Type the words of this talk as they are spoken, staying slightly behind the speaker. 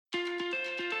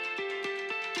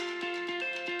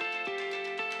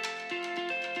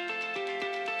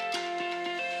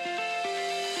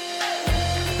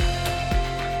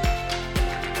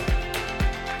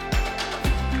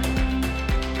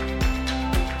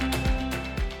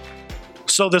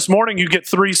So this morning you get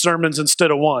 3 sermons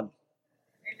instead of 1.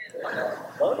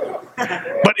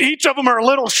 But each of them are a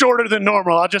little shorter than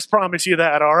normal. I'll just promise you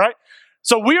that, all right?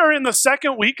 So we are in the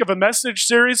second week of a message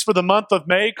series for the month of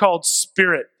May called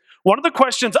Spirit. One of the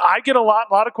questions I get a lot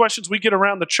of questions we get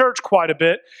around the church quite a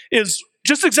bit is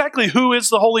just exactly who is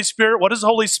the Holy Spirit? What does the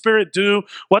Holy Spirit do?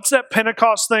 What's that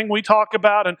Pentecost thing we talk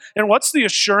about? And what's the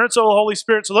assurance of the Holy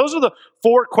Spirit? So those are the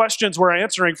 4 questions we're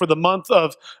answering for the month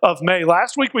of May.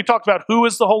 Last week we talked about who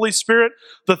is the Holy Spirit,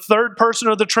 the third person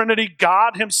of the Trinity,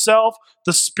 God himself,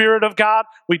 the Spirit of God.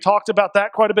 We talked about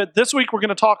that quite a bit. This week we're going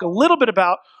to talk a little bit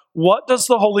about what does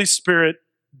the Holy Spirit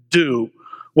do?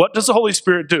 What does the Holy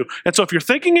Spirit do? And so if you're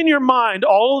thinking in your mind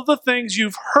all of the things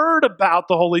you've heard about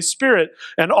the Holy Spirit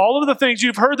and all of the things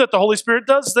you've heard that the Holy Spirit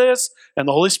does this and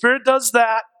the Holy Spirit does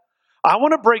that, I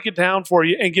want to break it down for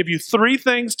you and give you 3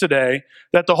 things today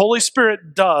that the Holy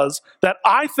Spirit does that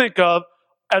I think of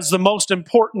as the most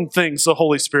important things the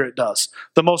Holy Spirit does.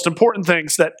 The most important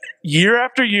things that year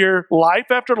after year,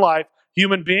 life after life,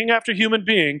 human being after human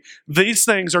being, these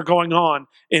things are going on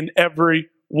in every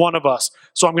one of us.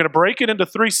 So I'm going to break it into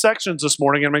 3 sections this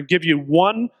morning, and I'm going to give you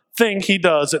one thing he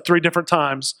does at 3 different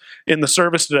times in the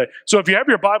service today. So if you have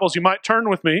your Bibles, you might turn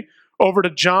with me over to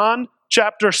John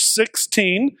chapter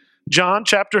 16. John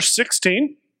chapter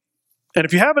 16. And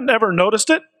if you haven't ever noticed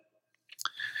it,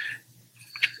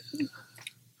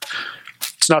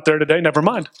 it's not there today, never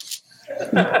mind.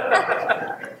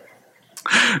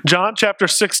 John chapter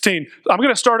 16. I'm going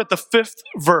to start at the 5th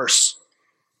verse.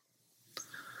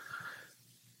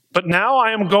 But now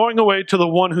I am going away to the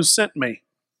one who sent me,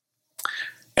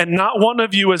 and not one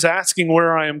of you is asking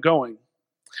where I am going.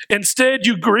 Instead,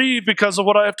 you grieve because of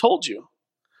what I have told you.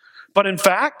 But in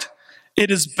fact,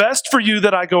 it is best for you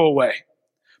that I go away,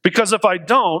 because if I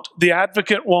don't, the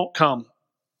advocate won't come.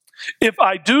 If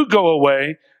I do go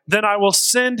away, then I will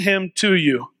send him to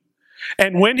you.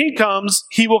 And when he comes,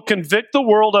 he will convict the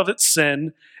world of its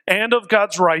sin and of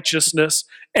God's righteousness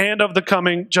and of the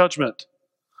coming judgment.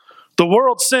 The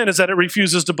world's sin is that it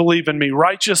refuses to believe in me.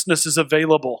 Righteousness is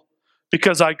available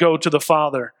because I go to the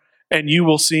Father, and you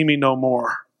will see me no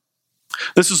more.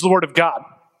 This is the word of God.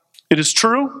 It is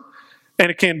true, and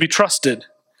it can be trusted.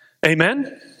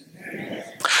 Amen?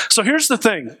 So here's the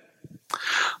thing.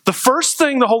 The first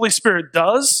thing the Holy Spirit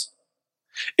does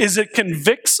is it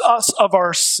convicts us of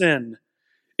our sin.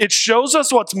 It shows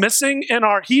us what's missing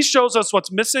he shows us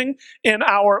what's missing in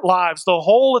our lives. The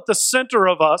hole at the center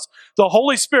of us, the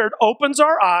Holy Spirit opens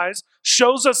our eyes,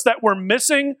 shows us that we're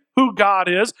missing who God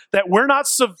is, that we're not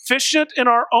sufficient in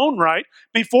our own right.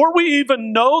 Before we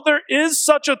even know there is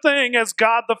such a thing as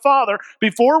God the Father,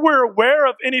 before we're aware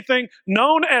of anything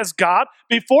known as God,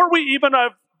 before we even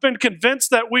have been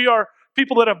convinced that we are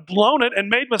people that have blown it and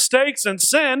made mistakes and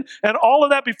sin and all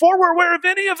of that, before we're aware of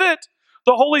any of it,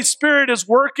 the Holy Spirit is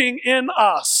working in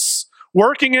us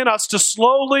to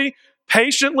slowly,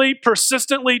 patiently,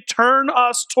 persistently turn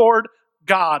us toward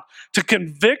God, to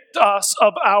convict us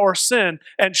of our sin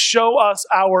and show us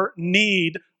our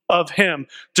need of him,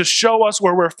 to show us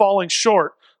where we're falling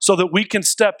short so that we can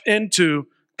step into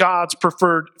God's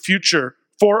preferred future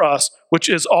for us, which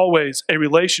is always a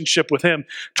relationship with him.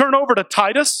 Turn over to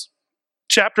Titus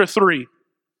chapter 3.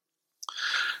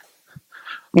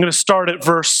 I'm going to start at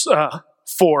verse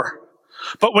 4.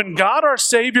 But when God our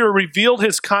Savior revealed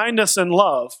his kindness and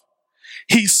love,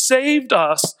 he saved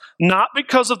us not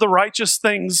because of the righteous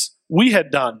things we had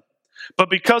done, but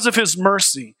because of his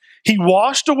mercy. He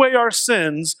washed away our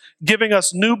sins, giving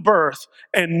us new birth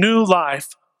and new life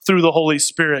through the Holy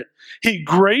Spirit. He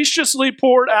graciously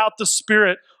poured out the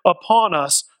Spirit upon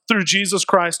us through Jesus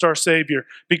Christ our Savior.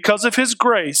 Because of his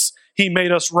grace, he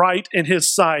made us right in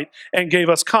his sight and gave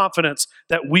us confidence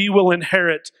that we will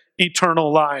inherit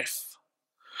eternal life.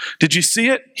 Did you see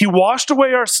it? He washed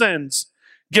away our sins,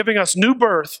 giving us new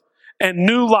birth and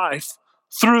new life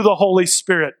through the Holy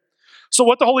Spirit. So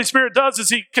what the Holy Spirit does is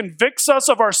he convicts us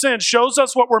of our sins, shows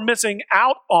us what we're missing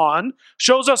out on,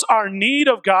 shows us our need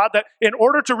of God, that in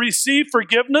order to receive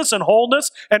forgiveness and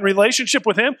wholeness and relationship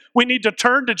with him, we need to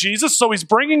turn to Jesus. So he's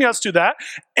bringing us to that.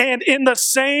 And in the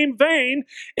same vein,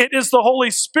 it is the Holy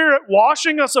Spirit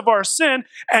washing us of our sin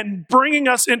and bringing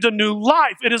us into new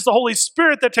life. It is the Holy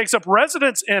Spirit that takes up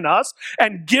residence in us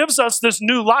and gives us this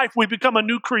new life. We become a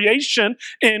new creation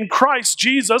in Christ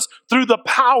Jesus through the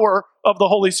power of the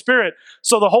Holy Spirit.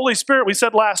 So the Holy Spirit, we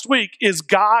said last week, is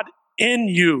God in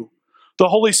you. The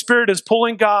Holy Spirit is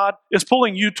pulling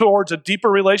you towards a deeper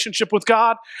relationship with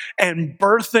God and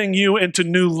birthing you into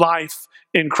new life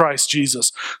in Christ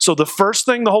Jesus. So the first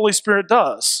thing the Holy Spirit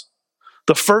does,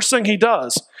 the first thing he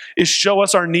does is show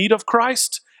us our need of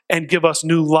Christ and give us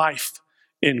new life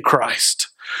in Christ.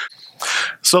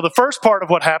 So the first part of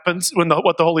what happens when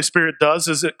what the Holy Spirit does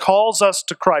is it calls us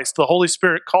to Christ. The Holy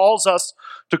Spirit calls us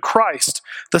to Christ.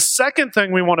 The second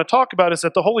thing we want to talk about is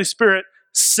that the Holy Spirit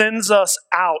sends us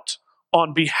out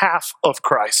on behalf of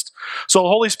Christ. So the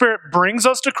Holy Spirit brings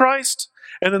us to Christ,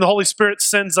 and then the Holy Spirit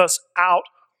sends us out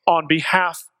on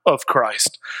behalf of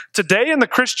Christ. Today in the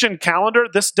Christian calendar,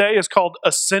 this day is called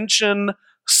Ascension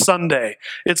Sunday.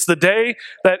 It's the day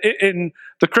that in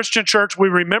the Christian church we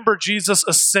remember Jesus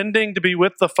ascending to be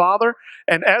with the Father,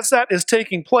 and as that is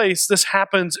taking place, this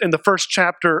happens in the first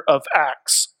chapter of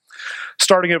Acts,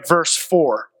 starting at verse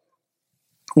 4.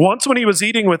 Once when he was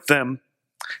eating with them,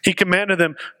 he commanded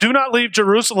them, "Do not leave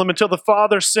Jerusalem until the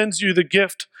Father sends you the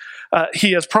gift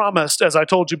he has promised, as I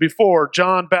told you before.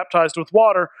 John baptized with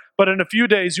water, but in a few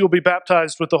days you will be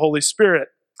baptized with the Holy Spirit."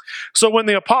 So when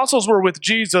the apostles were with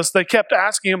Jesus, they kept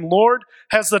asking him, "Lord,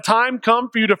 has the time come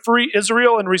for you to free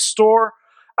Israel and restore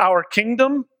our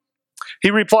kingdom?"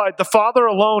 He replied, "The Father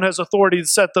alone has authority to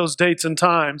set those dates and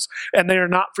times, and they are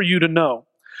not for you to know.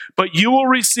 But you will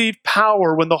receive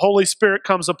power when the Holy Spirit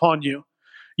comes upon you.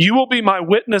 You will be my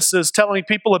witnesses, telling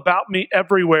people about me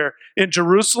everywhere, in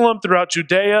Jerusalem, throughout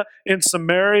Judea, in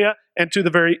Samaria, and to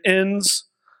the very ends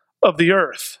of the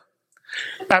earth."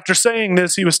 After saying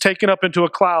this, he was taken up into a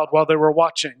cloud while they were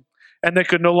watching, and they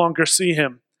could no longer see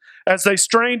him. As they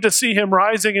strained to see him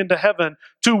rising into heaven,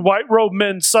 two white-robed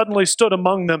men suddenly stood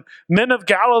among them. "Men of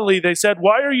Galilee," they said,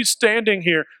 "why are you standing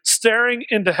here, staring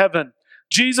into heaven?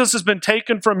 Jesus has been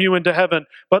taken from you into heaven,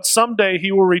 but someday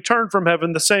he will return from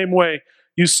heaven the same way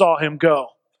you saw him go."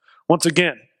 Once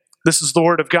again, this is the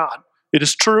word of God. It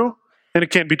is true, and it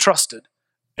can be trusted.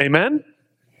 Amen?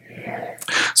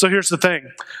 So here's the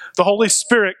thing. The Holy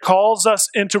Spirit calls us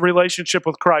into relationship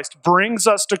with Christ, brings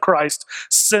us to Christ,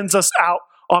 sends us out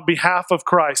on behalf of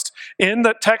Christ. In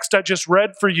the text I just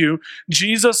read for you,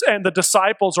 Jesus and the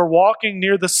disciples are walking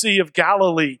near the Sea of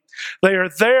Galilee. They are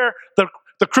there.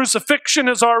 The crucifixion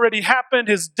has already happened.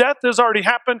 His death has already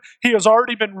happened. He has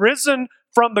already been risen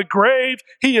from the grave.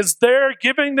 He is there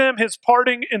giving them his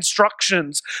parting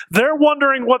instructions. They're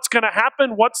wondering what's going to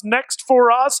happen, what's next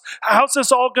for us, how's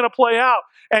this all going to play out?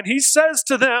 And he says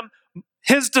to them,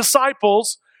 his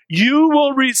disciples, "You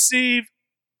will receive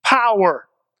power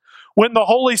when the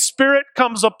Holy Spirit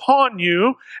comes upon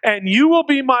you, and you will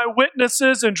be my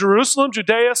witnesses in Jerusalem,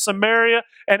 Judea, Samaria,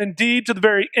 and indeed to the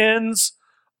very ends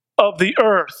of the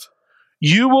earth."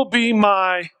 You will be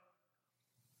my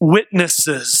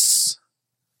witnesses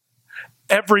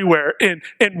everywhere, in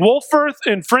Wolfforth,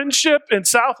 in Friendship, in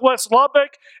Southwest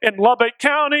Lubbock, in Lubbock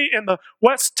County, in the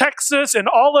West Texas, in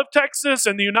all of Texas,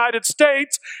 in the United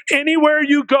States. Anywhere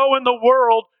you go in the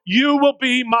world, you will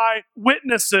be my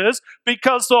witnesses,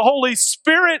 because the Holy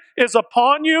Spirit is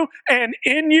upon you and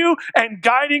in you and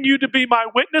guiding you to be my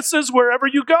witnesses wherever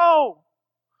you go.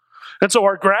 And so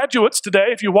our graduates today,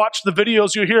 if you watch the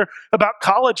videos, you hear about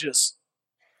colleges.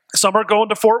 Some are going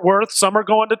to Fort Worth, some are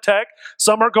going to Tech,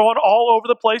 some are going all over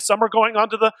the place, some are going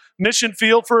onto the mission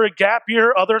field for a gap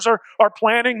year, others are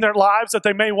planning their lives that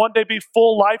they may one day be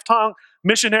full lifetime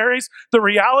missionaries. The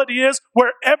reality is,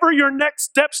 wherever your next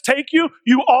steps take you,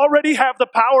 you already have the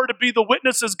power to be the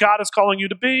witnesses God is calling you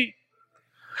to be.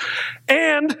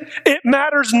 And it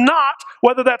matters not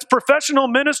whether that's professional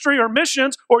ministry or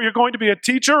missions, or you're going to be a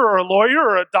teacher or a lawyer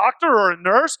or a doctor or a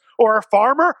nurse or a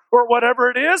farmer or whatever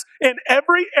it is. In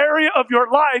every area of your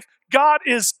life, God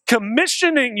is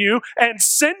commissioning you and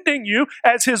sending you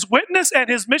as his witness and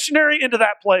his missionary into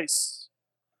that place.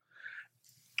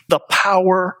 The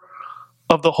power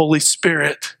of the Holy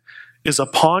Spirit is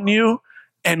upon you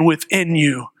and within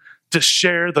you to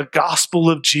share the gospel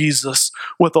of Jesus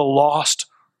with a lost,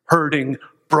 hurting,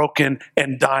 broken,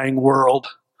 and dying world.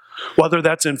 Whether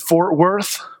that's in Fort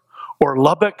Worth or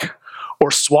Lubbock or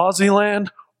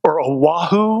Swaziland or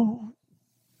Oahu,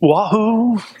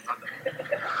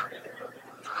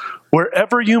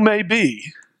 wherever you may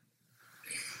be.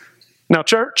 Now,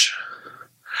 church,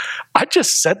 I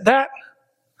just said that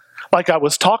like I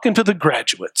was talking to the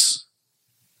graduates,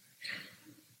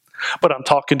 but I'm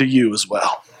talking to you as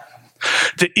well.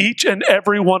 To each and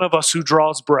every one of us who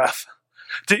draws breath,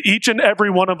 to each and every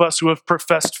one of us who have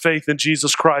professed faith in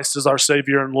Jesus Christ as our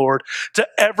Savior and Lord, to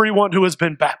everyone who has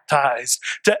been baptized,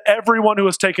 to everyone who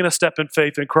has taken a step in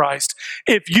faith in Christ.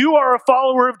 If you are a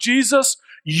follower of Jesus,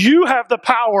 you have the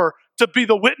power to be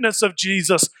the witness of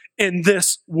Jesus in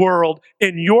this world,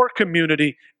 in your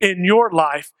community, in your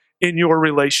life, in your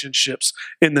relationships,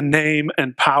 in the name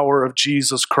and power of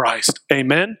Jesus Christ.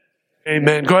 Amen?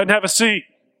 Amen. Go ahead and have a seat.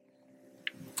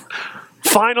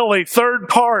 Finally, third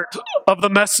part of the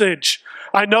message.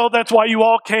 I know that's why you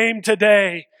all came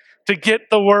today. to get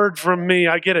the word from me.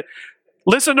 I get it.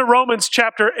 Listen to Romans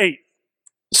chapter 8,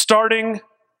 starting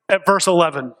at verse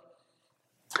 11.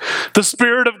 The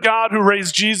Spirit of God who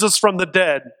raised Jesus from the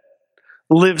dead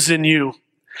lives in you.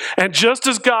 And just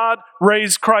as God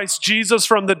raised Christ Jesus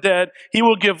from the dead, he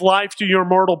will give life to your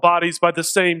mortal bodies by the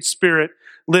same Spirit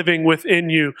living within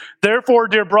you. Therefore,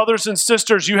 dear brothers and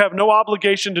sisters, you have no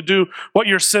obligation to do what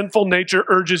your sinful nature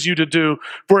urges you to do.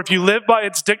 For if you live by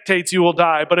its dictates, you will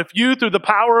die. But if you, through the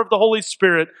power of the Holy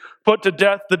Spirit, put to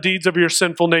death the deeds of your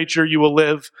sinful nature, you will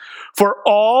live. For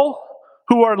all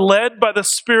who are led by the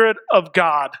Spirit of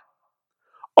God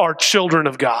are children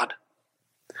of God.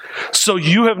 So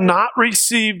you have not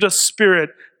received a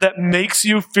spirit that makes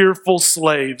you fearful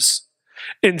slaves.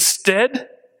 Instead,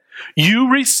 you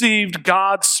received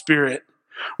God's Spirit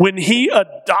when he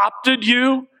adopted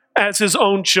you as his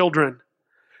own children.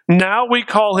 Now we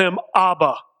call him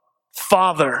Abba,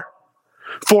 Father.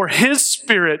 For his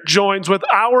Spirit joins with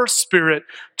our spirit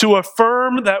to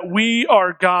affirm that we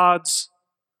are God's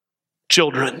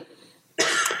children.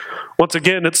 Once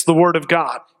again, it's the word of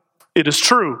God. It is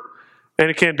true, and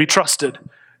it can be trusted.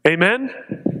 Amen?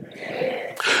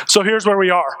 So here's where we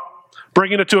are,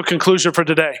 bringing it to a conclusion for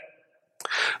today.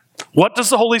 What does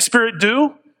the Holy Spirit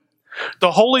do?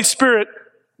 The Holy Spirit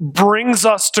brings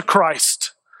us to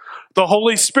Christ. The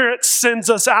Holy Spirit sends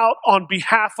us out on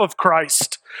behalf of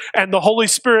Christ. And the Holy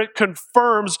Spirit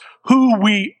confirms who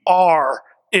we are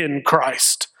in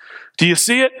Christ. Do you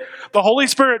see it? The Holy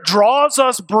Spirit draws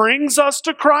us, brings us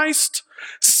to Christ,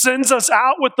 sends us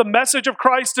out with the message of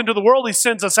Christ into the world. He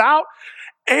sends us out,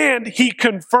 and he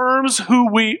confirms who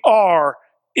we are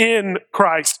in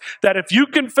Christ. That if you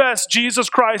confess Jesus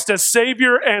Christ as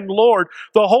Savior and Lord,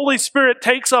 the Holy Spirit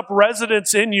takes up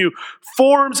residence in you,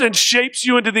 forms and shapes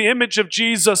you into the image of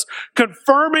Jesus,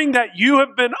 confirming that you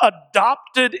have been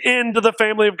adopted into the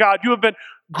family of God. You have been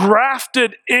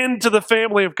grafted into the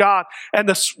family of God. And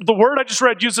the word I just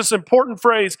read used this important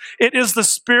phrase. It is the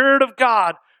Spirit of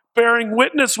God bearing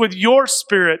witness with your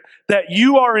spirit that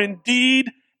you are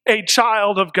indeed a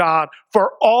child of God.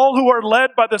 For all who are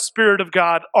led by the Spirit of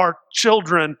God are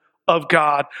children of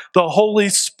God. The Holy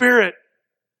Spirit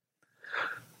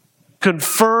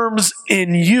confirms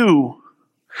in you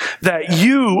that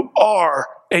you are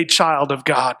a child of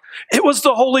God. It was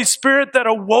the Holy Spirit that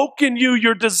awoke in you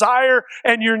your desire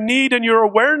and your need and your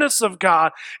awareness of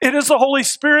God. It is the Holy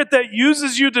Spirit that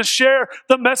uses you to share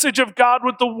the message of God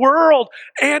with the world.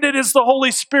 And it is the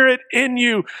Holy Spirit in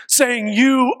you saying,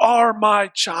 you are my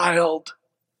child.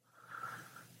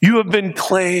 You have been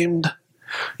claimed.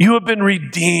 You have been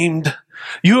redeemed.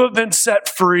 You have been set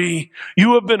free.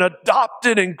 You have been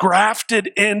adopted and grafted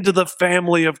into the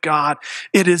family of God.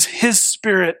 It is his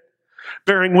Spirit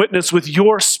bearing witness with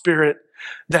your spirit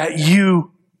that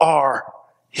you are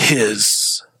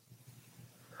his.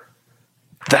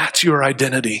 That's your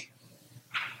identity.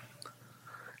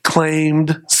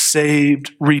 Claimed,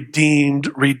 saved,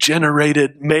 redeemed,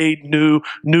 regenerated, made new,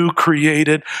 new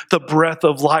created, the breath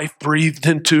of life breathed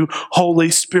into,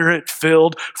 Holy Spirit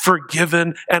filled,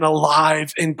 forgiven, and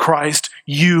alive in Christ.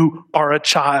 You are a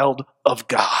child of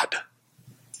God.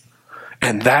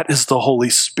 And that is the Holy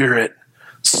Spirit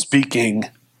speaking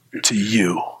to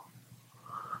you.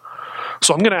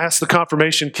 So I'm going to ask the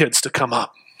confirmation kids to come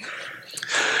up.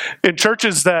 In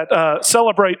churches that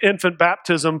celebrate infant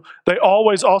baptism, they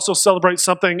always also celebrate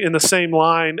something in the same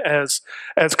line as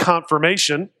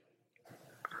confirmation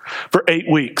for 8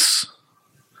 weeks.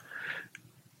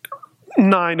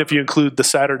 9 if you include the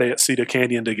Saturday at Cedar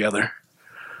Canyon together.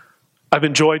 I've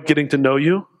enjoyed getting to know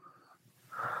you.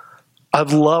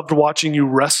 I've loved watching you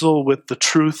wrestle with the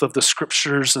truth of the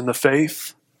scriptures and the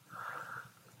faith.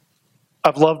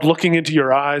 I've loved looking into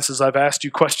your eyes as I've asked you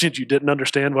questions you didn't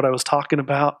understand what I was talking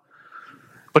about,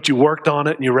 but you worked on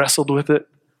it and you wrestled with it.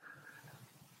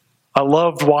 I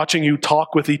loved watching you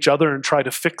talk with each other and try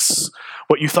to fix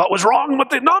what you thought was wrong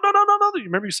with it. No. You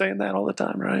remember you saying that all the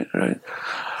time, right?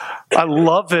 I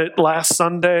love it last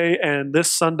Sunday and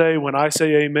this Sunday when I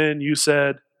say amen, you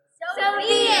said, so be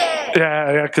it.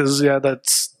 Yeah, because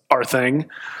that's our thing.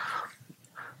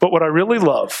 But what I really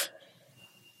love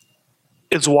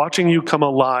is watching you come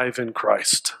alive in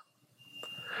Christ.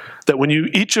 That when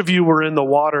each of you were in the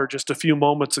water just a few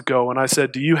moments ago, and I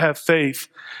said, do you have faith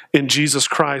in Jesus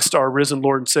Christ, our risen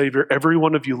Lord and Savior? Every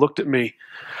one of you looked at me,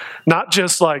 not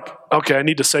just like, okay, I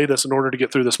need to say this in order to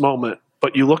get through this moment,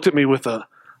 but you looked at me with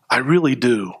I really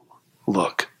do.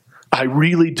 Look, I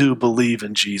really do believe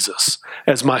in Jesus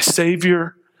as my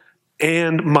Savior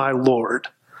and my Lord,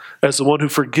 as the one who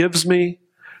forgives me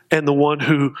and the one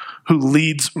who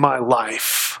leads my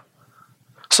life.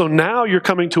 So now you're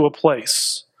coming to a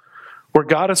place where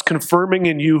God is confirming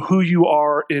in you who you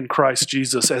are in Christ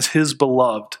Jesus as his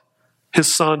beloved,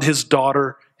 his son, his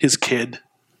daughter, his kid.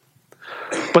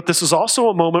 But this is also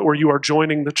a moment where you are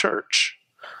joining the church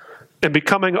and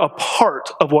becoming a part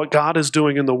of what God is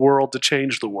doing in the world to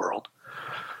change the world.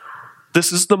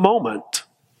 This is the moment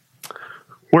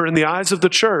where in the eyes of the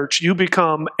church, you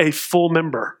become a full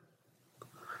member,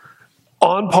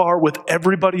 on par with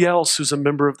everybody else who's a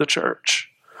member of the church.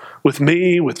 With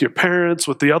me, with your parents,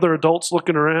 with the other adults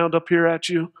looking around up here at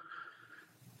you.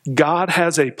 God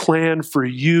has a plan for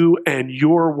you and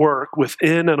your work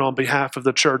within and on behalf of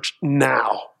the church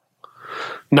now.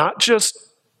 Not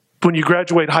just when you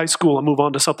graduate high school and move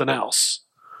on to something else.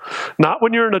 Not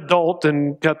when you're an adult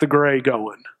and got the gray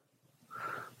going.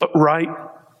 But right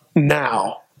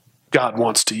now, God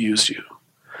wants to use you.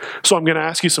 So I'm going to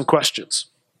ask you some questions.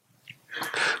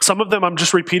 Some of them I'm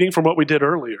just repeating from what we did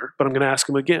earlier, but I'm going to ask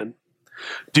them again.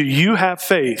 Do you have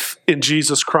faith in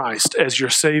Jesus Christ as your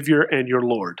Savior and your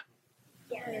Lord?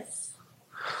 Yes.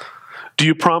 Do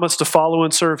you promise to follow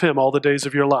and serve him all the days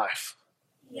of your life?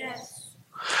 Yes.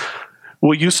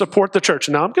 Will you support the church?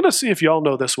 Now I'm going to see if y'all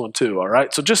know this one too, all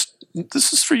right? So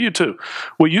this is for you too.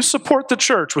 Will you support the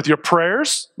church with your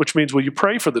prayers, which means will you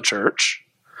pray for the church?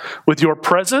 With your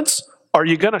presence, are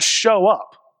you going to show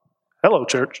up? Hello,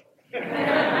 church.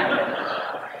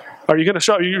 Are you going to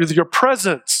show up with your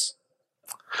presence?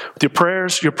 With your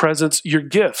prayers, your presence, your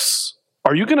gifts.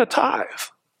 Are you going to tithe?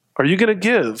 Are you going to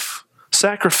give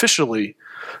sacrificially,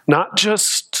 not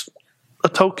just a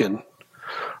token?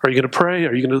 Are you going to pray?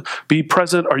 Are you going to be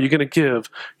present? Are you going to give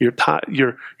your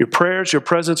prayers, your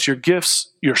presence, your gifts,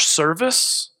 your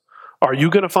service? Are you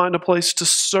going to find a place to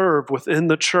serve within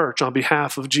the church on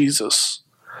behalf of Jesus?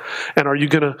 And are you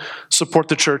going to support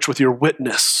the church with your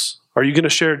witness? Are you going to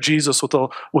share Jesus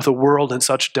with a world in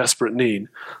such desperate need?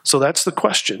 So that's the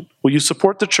question. Will you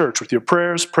support the church with your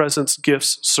prayers, presence,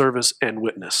 gifts, service, and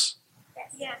witness?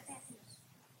 Yes.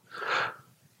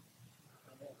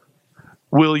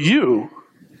 Will you,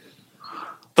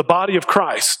 the body of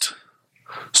Christ,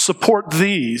 support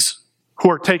these who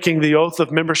are taking the oath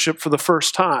of membership for the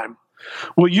first time?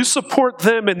 Will you support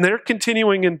them in their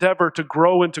continuing endeavor to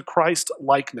grow into Christ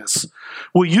likeness?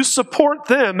 Will you support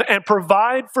them and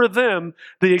provide for them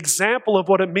the example of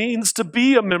what it means to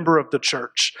be a member of the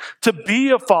church, to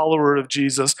be a follower of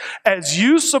Jesus, as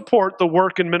you support the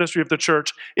work and ministry of the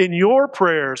church in your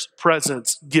prayers,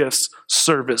 presence, gifts,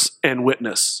 service, and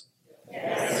witness?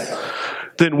 Yes.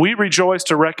 Then we rejoice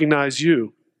to recognize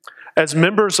you as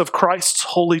members of Christ's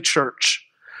holy church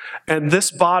and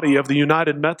this body of the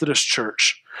United Methodist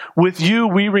Church. With you,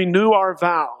 we renew our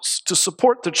vows to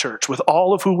support the church with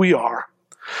all of who we are,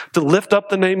 to lift up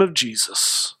the name of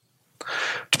Jesus,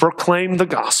 to proclaim the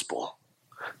gospel,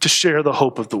 to share the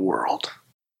hope of the world.